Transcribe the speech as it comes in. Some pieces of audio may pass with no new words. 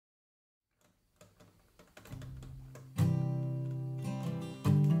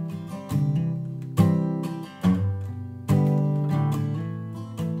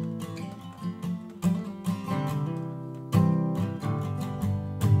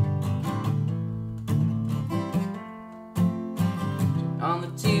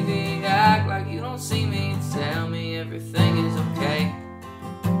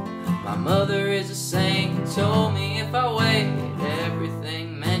told me if I waited,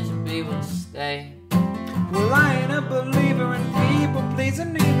 everything meant to be would stay. Well, I ain't a believer in people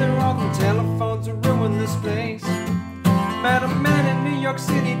pleasing either. All the telephones will ruin this place. Met a man in New York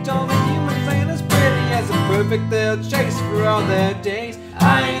City, told me humans ain't as pretty as a perfect they'll chase for all their days.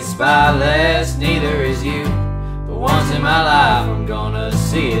 I ain't spotless, neither is you, but once in my life I'm gonna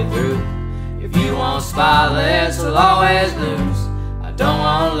see it through. If you want spotless, you'll always lose. I don't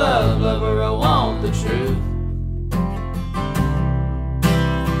want love, lover, I want the truth.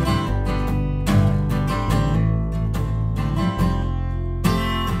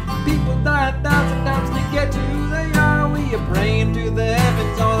 People die 1,000 times to get to who they are. We are praying to the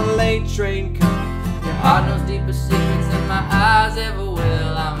heavens on a late train coming. Your heart knows deeper secrets than my eyes ever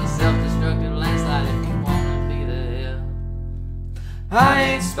will. I'm a self-destructive landslide if you wanna be the hill. I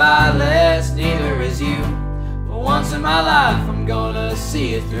ain't spotless, neither is you, but once in my life I'm gonna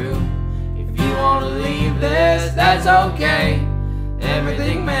see it through. If you wanna leave this, that's okay.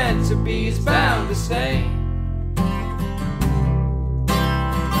 Everything meant to be is bound to stay.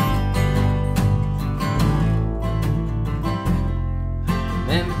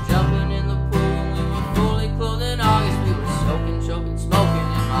 Remember jumping in the pool when we were fully clothed in August. We were soaking, choking, smoking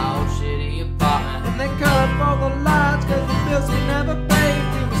in my old shitty apartment. And they cut up all the lights cause the bills we never paid.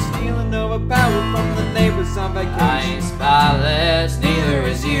 We were stealing over power from the neighbors on vacation. I ain't spotless, neither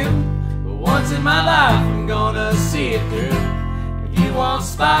is you, but once in my life I'm gonna see it through. If you want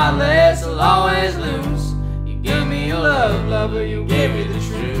spotless, I'll always lose. You gave me your love, lover, you gave me the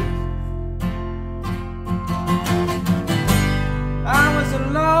truth. I was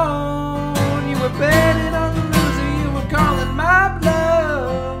alone, you were betting on the loser, you were calling my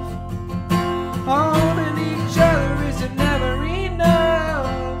bluff. Holding each other, is it never enough?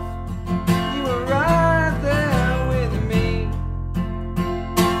 You were right there with me.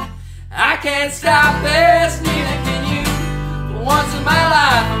 I can't stop this, neither can you, but once in my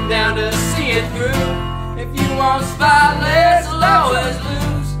life I'm down to see it through. If you want spotless, I'll always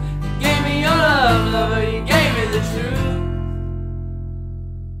lose. You gave me your love, lover, you gave me the truth.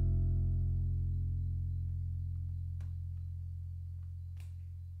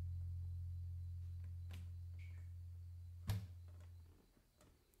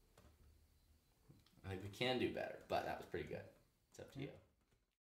 I think we can do better, but that was pretty good. It's up to you.